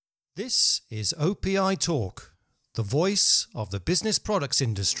This is OPI Talk, the voice of the business products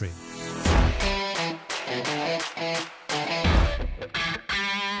industry.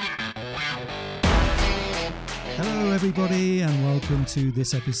 Hello everybody and welcome to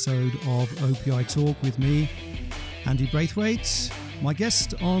this episode of OPI Talk with me, Andy Braithwaite. My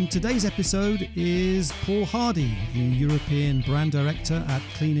guest on today's episode is Paul Hardy, the European Brand Director at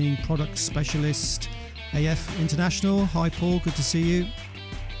cleaning product specialist AF International. Hi Paul, good to see you.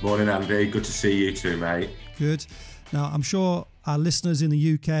 Morning Andy, good to see you too mate. Good. Now I'm sure our listeners in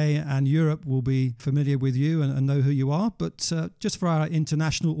the UK and Europe will be familiar with you and know who you are, but just for our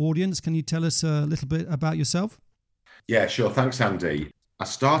international audience, can you tell us a little bit about yourself? Yeah, sure. Thanks Andy. I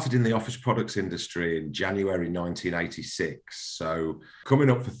started in the office products industry in January 1986, so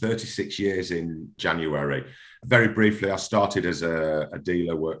coming up for 36 years in January. Very briefly, I started as a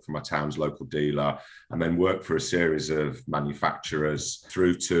dealer, worked for my town's local dealer, and then worked for a series of manufacturers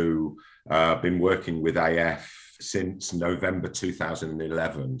through to been working with AF since November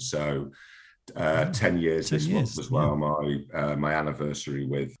 2011. So 10 years this month as well, my anniversary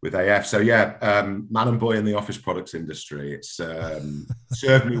with AF. So yeah, man and boy in the office products industry. It's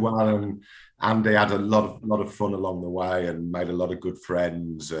served me well, and Andy had a lot of fun along the way and made a lot of good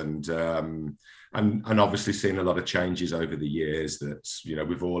friends, and obviously seen a lot of changes over the years that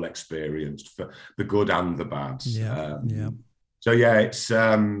we've all experienced, for the good and the bad. So yeah, it's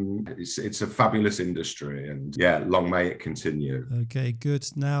a fabulous industry, and yeah, long may it continue. Okay, good.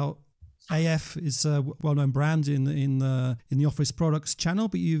 Now, AF is a well-known brand in the office products channel,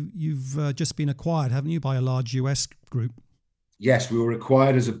 but you've just been acquired, haven't you, by a large US group? Yes, we were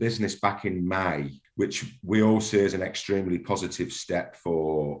acquired as a business back in May, which we all see as an extremely positive step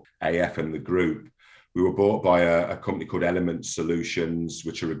for AF and the group. We were bought by a company called Element Solutions,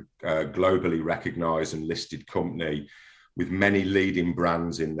 which are a globally recognised and listed company with many leading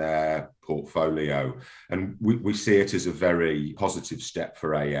brands in their portfolio. And we see it as a very positive step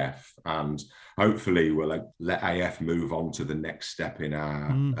for AF, and hopefully we'll let AF move on to the next step in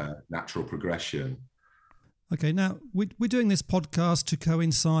our natural progression. Okay, now we're doing this podcast to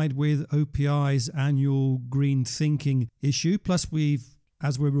coincide with OPI's annual Green Thinking issue. Plus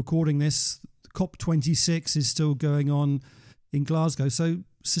as we're recording this, COP26 is still going on in Glasgow. So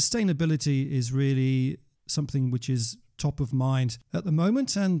sustainability is really something which is top of mind at the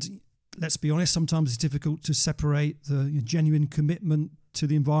moment, and let's be honest, sometimes it's difficult to separate the genuine commitment to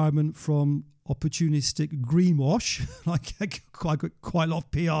the environment from opportunistic greenwash. I get quite a lot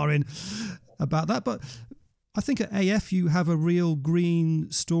of PR in about that, but I think at AF you have a real green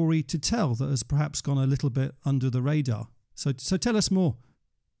story to tell that has perhaps gone a little bit under the radar. So tell us more.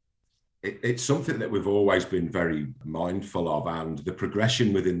 It's something that we've always been very mindful of, and the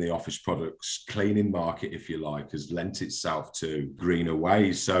progression within the office products cleaning market, if you like, has lent itself to greener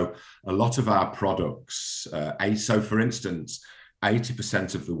ways. So a lot of our products, so for instance,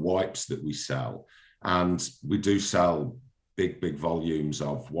 80% of the wipes that we sell, and we do sell big volumes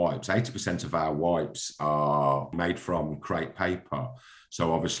of wipes, 80% of our wipes are made from crepe paper,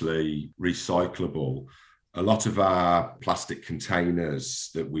 so obviously recyclable. A lot of our plastic containers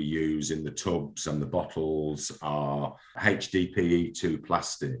that we use in the tubs and the bottles are HDPE2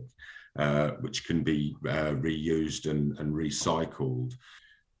 plastic, which can be reused and recycled.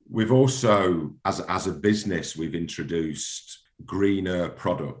 We've also, as a business, we've introduced greener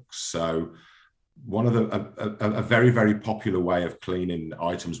products. So one of a very, very popular way of cleaning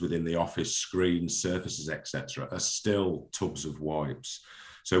items within the office, screens, surfaces, etc., are still tubs of wipes.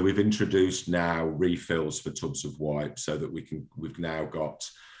 So we've introduced now refills for tubs of wipes, so that we've now got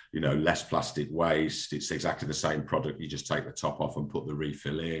less plastic waste. It's exactly the same product. You just take the top off and put the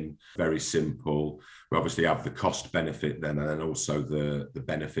refill in. Very simple. We obviously have the cost benefit then, and then also the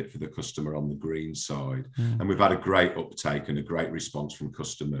benefit for the customer on the green side. And we've had a great uptake and a great response from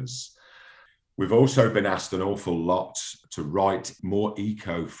customers. We've also been asked an awful lot to write more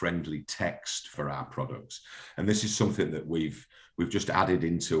eco-friendly text for our products. And this is something that we've just added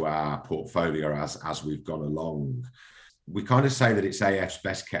into our portfolio as we've gone along. We kind of say that it's AF's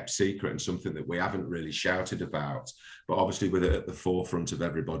best kept secret and something that we haven't really shouted about, but obviously with it at the forefront of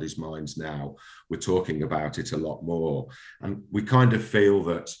everybody's minds now, we're talking about it a lot more. And we kind of feel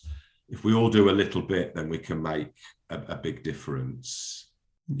that if we all do a little bit, then we can make a big difference.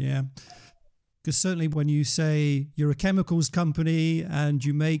 Yeah. Because certainly when you say you're a chemicals company and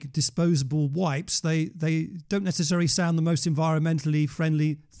you make disposable wipes, they don't necessarily sound the most environmentally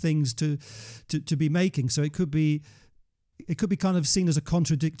friendly things to be making. So it could be kind of seen as a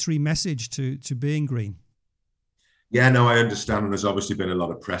contradictory message to being green. Yeah, no, I understand. And there's obviously been a lot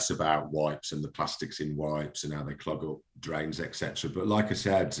of press about wipes and the plastics in wipes and how they clog up drains, etc. But like I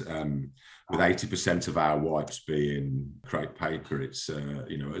said, with 80% of our wipes being crepe paper, it's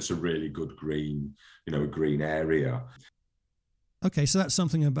it's a really good green, a green area. Okay, so that's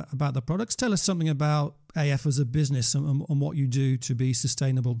something about the products. Tell us something about AF as a business and what you do to be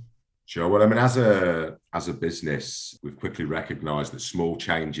sustainable. Sure. Well, I mean, as a business, we've quickly recognised that small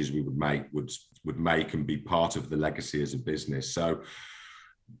changes we would make would make and be part of the legacy as a business. So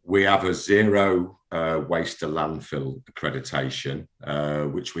we have a zero waste to landfill accreditation,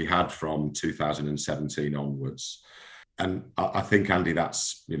 which we had from 2017 onwards. And I think, Andy,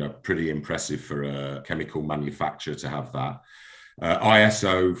 that's pretty impressive for a chemical manufacturer to have that.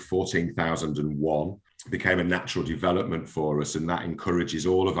 ISO 14001 became a natural development for us, and that encourages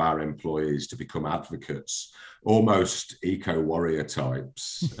all of our employees to become advocates, almost eco-warrior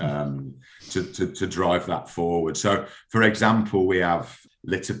types, to drive that forward. So, for example, we have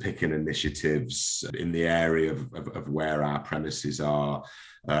litter picking initiatives in the area of where our premises are.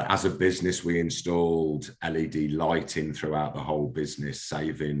 As a business, we installed LED lighting throughout the whole business,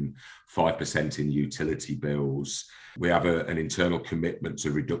 saving 5% in utility bills. We have an internal commitment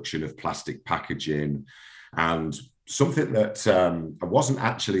to reduction of plastic packaging, and something that I wasn't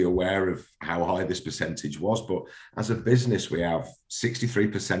actually aware of how high this percentage was, but as a business, we have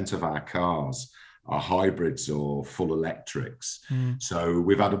 63% of our cars are hybrids or full electrics. So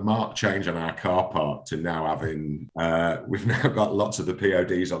we've had a marked change on our car park to now having, we've now got lots of the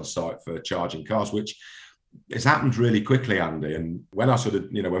PODs on site for charging cars, which it's happened really quickly, Andy. And when I sort of,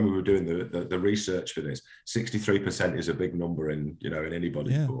 when we were doing the research for this, 63% is a big number in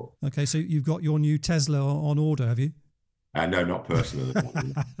anybody's book. Okay, so you've got your new Tesla on order, have you? No, not personally.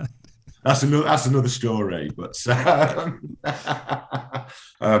 That's another story. But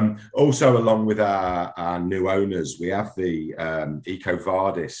also, along with our new owners, we have the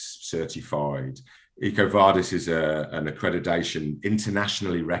EcoVadis certified. EcoVadis is an accreditation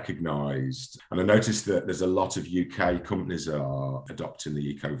internationally recognised, and I noticed that there's a lot of UK companies are adopting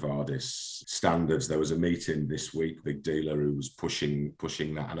the EcoVadis standards. There was a meeting this week, big dealer who was pushing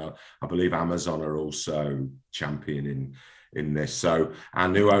that, and I believe Amazon are also championing in this. So our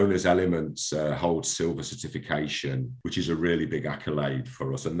new owners Elements hold silver certification, which is a really big accolade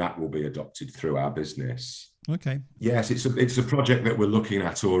for us, and that will be adopted through our business. Okay. Yes, it's a project that we're looking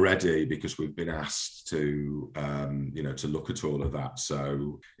at already because we've been asked to to look at all of that.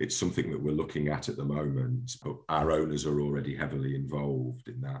 So it's something that we're looking at the moment, but our owners are already heavily involved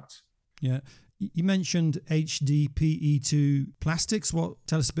in that. Yeah. You mentioned HDPE2 plastics.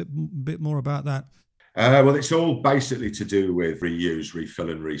 Tell us a bit more about that. Well, it's all basically to do with reuse,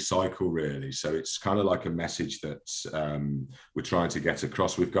 refill and recycle, really. So it's kind of like a message that we're trying to get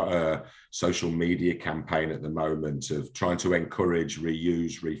across. We've got a social media campaign at the moment of trying to encourage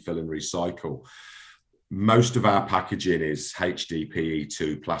reuse, refill and recycle. Most of our packaging is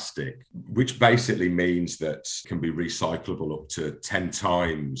HDPE2 plastic, which basically means that it can be recyclable up to 10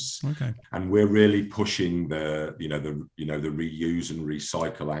 times. Okay. And we're really pushing the reuse and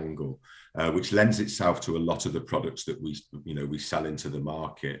recycle angle. Which lends itself to a lot of the products that we sell into the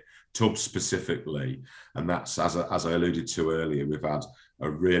market, tubs specifically. And that's, as I alluded to earlier, we've had a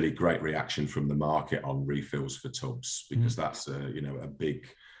really great reaction from the market on refills for tubs, because that's a big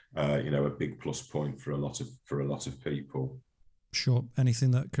plus point for a lot of people. Sure,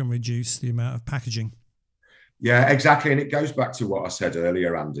 anything that can reduce the amount of packaging. Yeah, exactly. And it goes back to what I said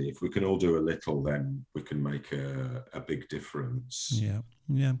earlier, Andy. If we can all do a little, then we can make a big difference. Yeah,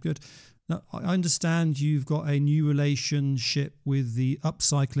 good. Now, I understand you've got a new relationship with the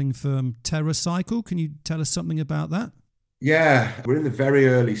upcycling firm TerraCycle. Can you tell us something about that? Yeah, we're in the very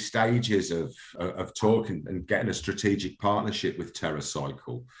early stages of talking and getting a strategic partnership with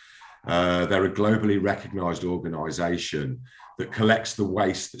TerraCycle. They're a globally recognised organisation that collects the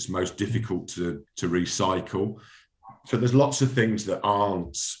waste that's most difficult to recycle. So there's lots of things that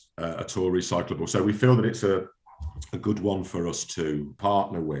aren't at all recyclable. So we feel that it's a good one for us to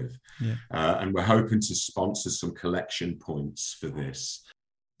partner with. Yeah. And we're hoping to sponsor some collection points for this.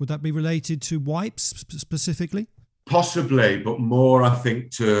 Would that be related to wipes specifically? Possibly, but more, I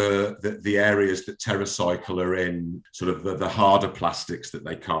think, to the areas that TerraCycle are in, sort of the harder plastics that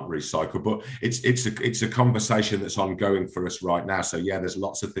they can't recycle. But it's a conversation that's ongoing for us right now. So yeah, there's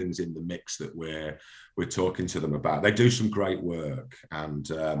lots of things in the mix that we're talking to them about. They do some great work, and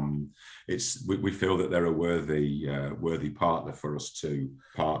we feel that they're a worthy partner for us to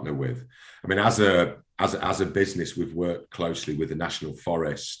partner with. I mean, as a business, we've worked closely with the National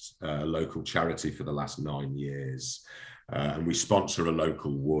Forest, a local charity, for the last 9 years. And we sponsor a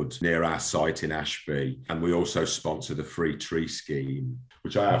local wood near our site in Ashby. And we also sponsor the Free Tree Scheme,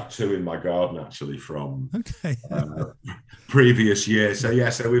 which I have 2 in my garden actually from previous years. So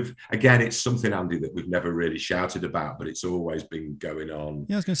it's something, Andy, that we've never really shouted about, but it's always been going on.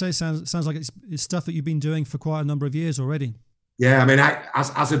 Yeah, I was going to say, sounds like it's stuff that you've been doing for quite a number of years already. Yeah, I mean,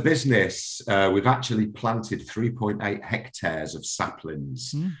 as a business, we've actually planted 3.8 hectares of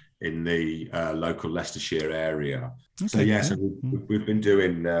saplings in the local Leicestershire area. Okay. So we've been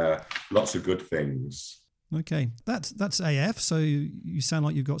doing lots of good things. Okay, that's AF. So you sound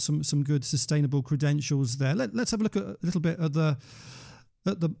like you've got some good sustainable credentials there. Let's have a look a little bit at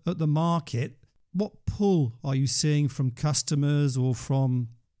the market. What pull are you seeing from customers or from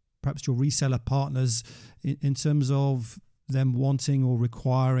perhaps your reseller partners in terms of them wanting or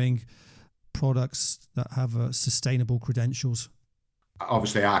requiring products that have sustainable credentials?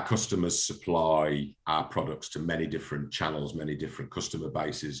 Obviously, our customers supply our products to many different channels, many different customer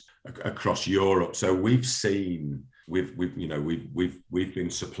bases across Europe. So we've been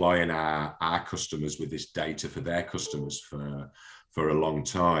supplying our customers with this data for their customers for a long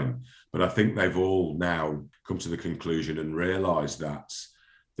time. But I think they've all now come to the conclusion and realised that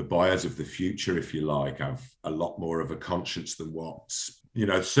the buyers of the future, if you like, have a lot more of a conscience than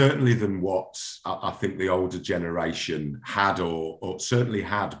certainly than what I think the older generation had or certainly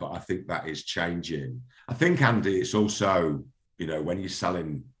had, but I think that is changing. I think, Andy, it's also, when you're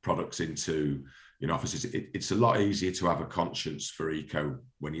selling products into offices, it's a lot easier to have a conscience for eco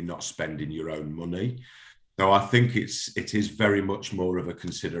when you're not spending your own money. So I think it is very much more of a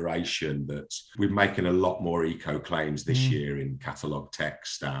consideration that we're making a lot more eco claims this year in catalogue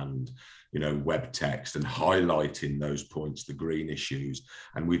text and web text, and highlighting those points, the green issues.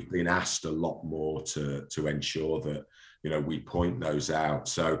 And we've been asked a lot more to ensure that we point those out.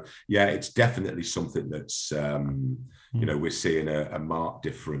 So yeah, it's definitely something that's we're seeing a marked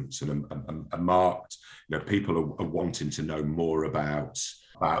difference and a marked people are wanting to know more about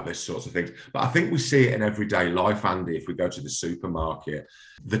this sorts of things. But I think we see it in everyday life, Andy. If we go to the supermarket,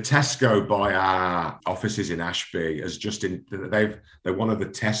 the Tesco by our offices in Ashby they're one of the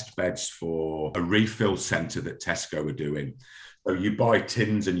test beds for a refill centre that Tesco are doing. So you buy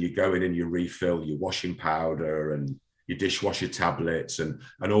tins and you go in and you refill your washing powder and your dishwasher tablets and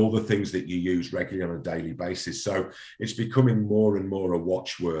all the things that you use regularly on a daily basis. So it's becoming more and more a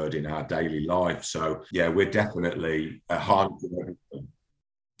watchword in our daily life. So yeah, we're definitely harnessing everything.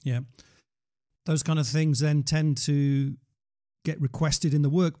 Yeah. Those kind of things then tend to get requested in the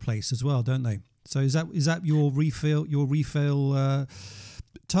workplace as well, don't they? So is that your refill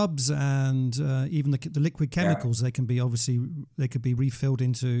tubs and even the liquid chemicals? Yeah. They could be refilled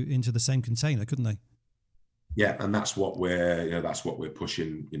into the same container, couldn't they? Yeah, and that's what we're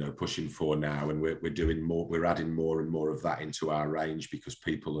pushing for now, and we're doing more. We're adding more and more of that into our range because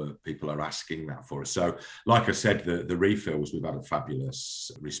people are asking that for us. So, like I said, the refills, we've had a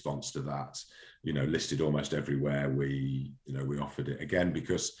fabulous response to that. Listed almost everywhere we offered it again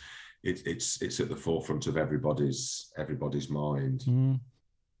because it's at the forefront of everybody's mind.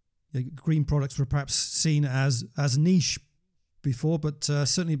 The green products were perhaps seen as niche before, but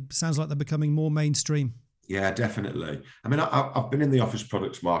certainly sounds like they're becoming more mainstream. Yeah, definitely. I mean, I've been in the office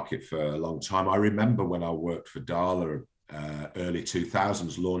products market for a long time. I remember when I worked for Dahler, early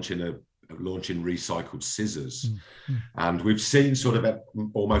 2000s, launching recycled scissors. And we've seen sort of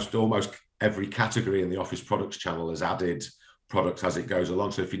almost every category in the office products channel has added products as it goes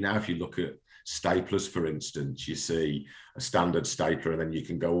along. So if you look at staplers, for instance, you see a standard stapler, and then you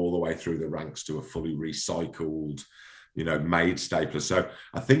can go all the way through the ranks to a fully recycled, made stapler. So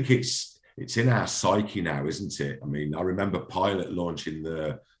I think it's in our psyche now, isn't it? I mean, I remember Pilot launching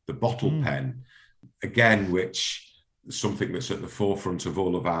the bottle pen, again, which is something that's at the forefront of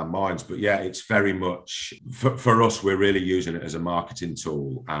all of our minds. But yeah, it's very much, for us, we're really using it as a marketing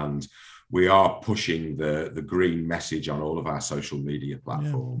tool, and we are pushing the green message on all of our social media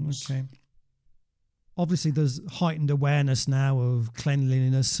platforms. Yeah, okay. Obviously, there's heightened awareness now of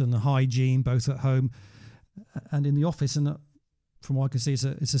cleanliness and hygiene, both at home and in the office. And from what I can see,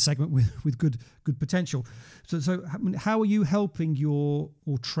 it's a segment with good potential. So how are you helping or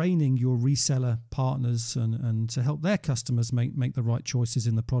training your reseller partners and to help their customers make the right choices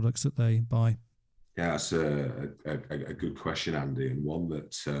in the products that they buy? Yeah, that's a good question, Andy, and one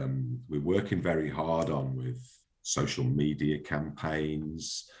that we're working very hard on with social media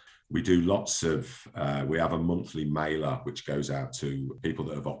campaigns. We do lots of, we have a monthly mailer which goes out to people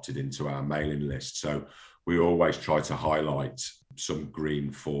that have opted into our mailing list. So we always try to highlight some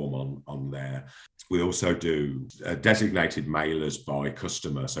green form on there. We also do designated mailers by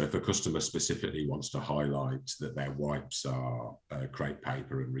customer. So if a customer specifically wants to highlight that their wipes are crepe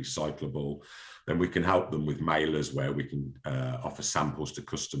paper and recyclable, then we can help them with mailers where we can offer samples to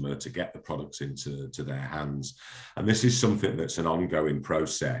customer to get the products into their hands. And this is something that's an ongoing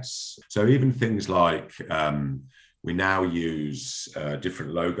process. So even things like we now use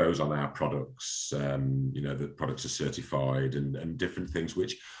different logos on our products, the products are certified and different things,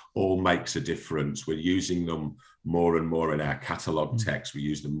 which all makes a difference. We're using them more and more in our catalogue text. We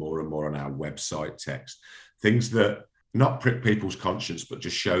use them more and more on our website text. Things that not prick people's conscience, but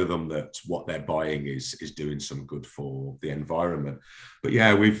just show them that what they're buying is doing some good for the environment. But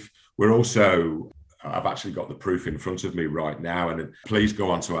yeah, we're also, I've actually got the proof in front of me right now. And please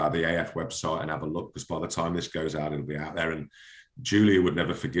go onto the AF website and have a look, because by the time this goes out, it'll be out there. And Julia would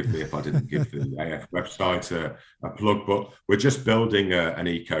never forgive me if I didn't give the AF website a plug. But we're just building an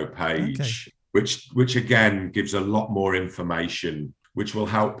eco page, which again gives a lot more information, which will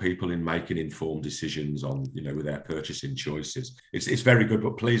help people in making informed decisions on, with their purchasing choices. It's very good,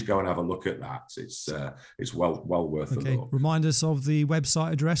 but please go and have a look at that. It's well worth a look. Remind us of the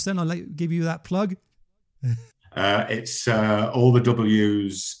website address then. I'll give you that plug. It's all the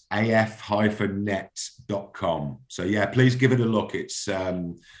W's, af-net.com. So yeah, please give it a look. It's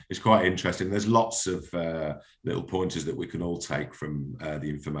quite interesting. There's lots of little pointers that we can all take from the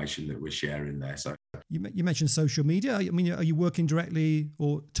information that we're sharing there. So you mentioned social media. I mean, are you working directly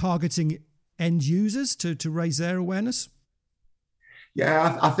or targeting end users to raise their awareness?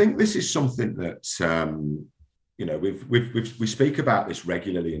 Yeah, I think this is something that we speak about this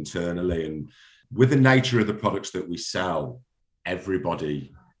regularly internally, and with the nature of the products that we sell,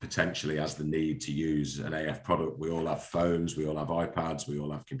 everybody potentially has the need to use an AF product. We all have phones, we all have iPads, we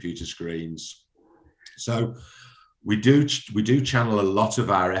all have computer screens. So we do channel a lot of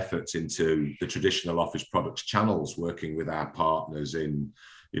our efforts into the traditional office products channels, working with our partners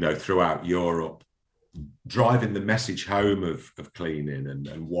throughout Europe, driving the message home of cleaning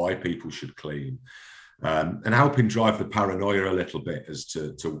and why people should clean. And helping drive the paranoia a little bit as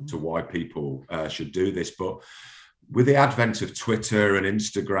to why people should do this. But with the advent of Twitter and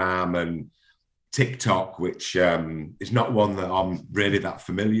Instagram and TikTok, which is not one that I'm really that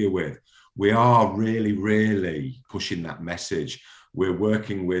familiar with, we are really, really pushing that message. We're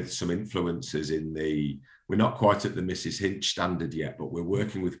working with some influencers we're not quite at the Mrs. Hinch standard yet, but we're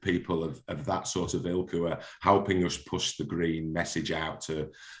working with people of that sort of ilk who are helping us push the green message out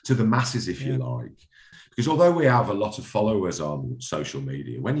to the masses, if you like. Because although we have a lot of followers on social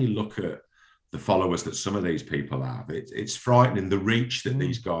media, when you look at the followers that some of these people have, it's frightening, the reach that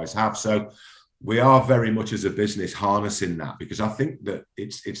these guys have. So we are very much as a business harnessing that, because I think that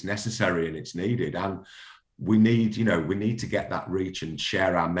it's necessary and it's needed. And we need to get that reach and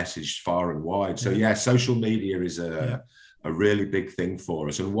share our message far and wide. So yeah, social media is a really big thing for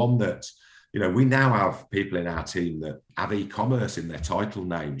us, and one that, we now have people in our team that have e-commerce in their title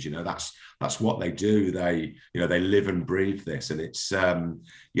names. That's what they do. They live and breathe this, and it's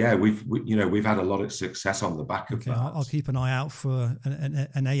we've had a lot of success on the back of that. I'll keep an eye out for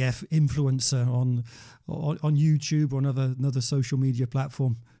an AF influencer on YouTube or another social media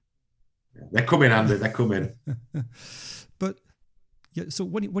platform. They're coming, Andy. They're coming. But yeah, so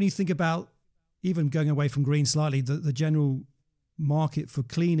when you think about, even going away from green slightly, the general market for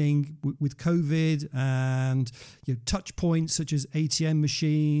cleaning with COVID and touch points such as ATM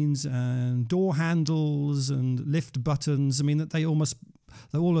machines and door handles and lift buttons, I mean, that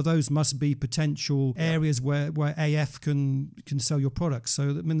all of those must be potential areas where AF can sell your products. So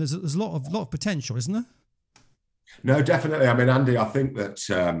I mean, there's a lot of potential, isn't there? No, definitely. I mean, Andy, I think that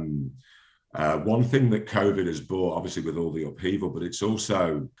one thing that COVID has brought, obviously with all the upheaval, but it's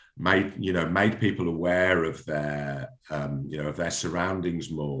also made people aware of their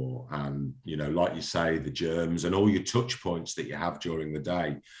surroundings more, and like you say, the germs and all your touch points that you have during the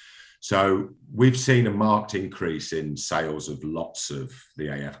day. So we've seen a marked increase in sales of lots of the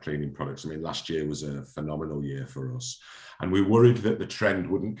AF cleaning products. I mean, last year was a phenomenal year for us, and we worried that the trend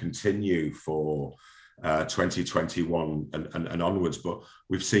wouldn't continue for 2021 and onwards, but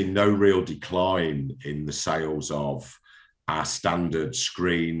we've seen no real decline in the sales of our standard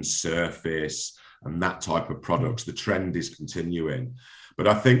screen, surface, and that type of products. The trend is continuing. But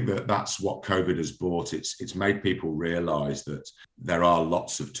I think that's what COVID has brought. It's made people realise that there are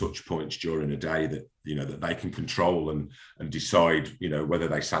lots of touch points during a day that that they can control and decide whether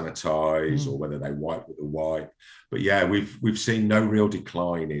they sanitize or whether they wipe with a wipe. But yeah, we've seen no real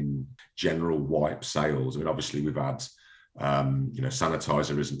decline in general wipe sales. I mean, obviously we've had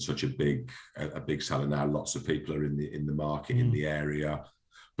Sanitizer isn't such a big seller now. Lots of people are in the market in the area.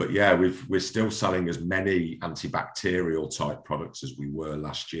 But yeah, we're still selling as many antibacterial type products as we were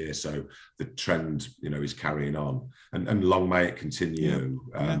last year. So the trend, is carrying on, and long may it continue.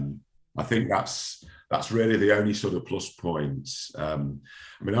 I think that's really the only sort of plus points. In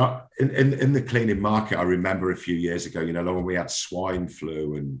the cleaning market, I remember a few years ago, when we had swine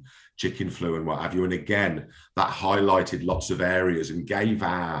flu and chicken flu and what have you, and again, that highlighted lots of areas and gave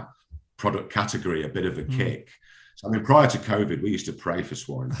our product category a bit of a kick. So, prior to COVID, we used to pray for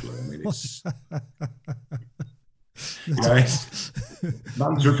swine flu. It's it's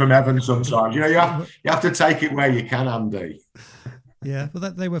mantra from heaven sometimes. You have to take it where you can, Andy. Yeah,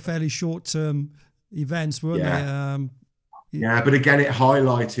 but they were fairly short-term events, weren't they? Yeah, but again, it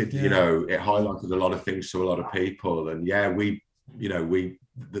highlighted, it highlighted a lot of things to a lot of people, and the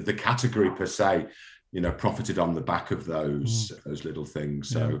category per se, profited on the back of those little things.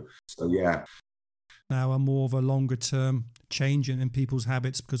 So yeah. Now more of a longer term change in people's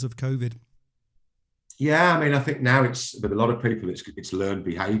habits because of COVID. Yeah, I think now with a lot of people, it's learned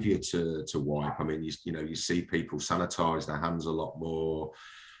behaviour to wipe. You see people sanitise their hands a lot more.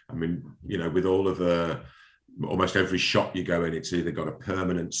 With all of almost every shop you go in, it's either got a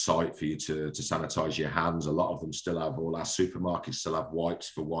permanent site for you to sanitize your hands. A lot of them still have, all our supermarkets still have wipes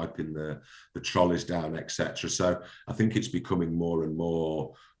for wiping the trolleys down, etc. So I think it's becoming more and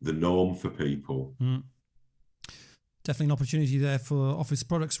more the norm for people. Definitely an opportunity there for office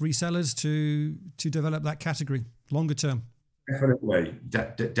products resellers to develop that category longer term. Definitely,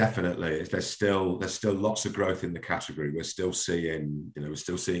 definitely. There's still lots of growth in the category. We're still seeing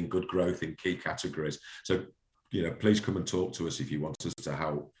good growth in key categories. So, please come and talk to us if you want us to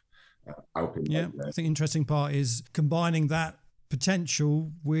help. Yeah, I think the interesting part is combining that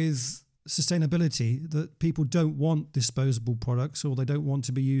potential with sustainability, that people don't want disposable products, or they don't want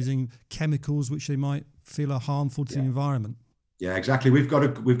to be using chemicals which they might feel are harmful to the environment. Yeah, exactly. We've got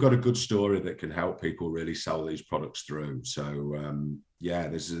a good story that can help people really sell these products through. So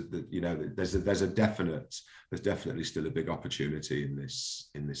there's definitely still a big opportunity in this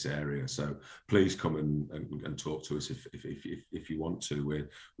area. So please come and talk to us if you want to.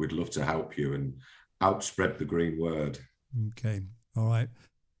 We'd love to help you and outspread the green word. Okay, all right.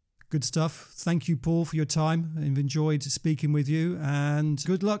 Good stuff. Thank you, Paul, for your time. I've enjoyed speaking with you, and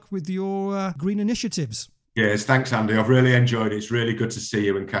good luck with your green initiatives. Yes, thanks, Andy. I've really enjoyed it. It's really good to see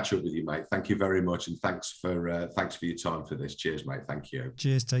you and catch up with you, mate. Thank you very much, and thanks for your time for this. Cheers, mate. Thank you.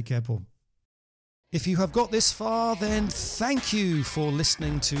 Cheers. Take care, Paul. If you have got this far, then thank you for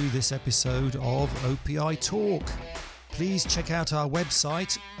listening to this episode of OPI Talk. Please check out our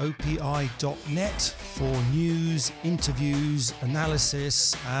website, opi.net, for news, interviews,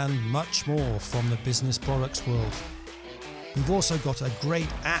 analysis, and much more from the business products world. We've also got a great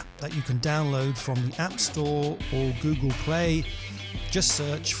app that you can download from the App Store or Google Play. Just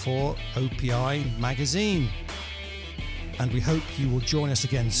search for OPI Magazine. And we hope you will join us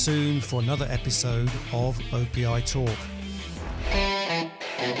again soon for another episode of OPI Talk.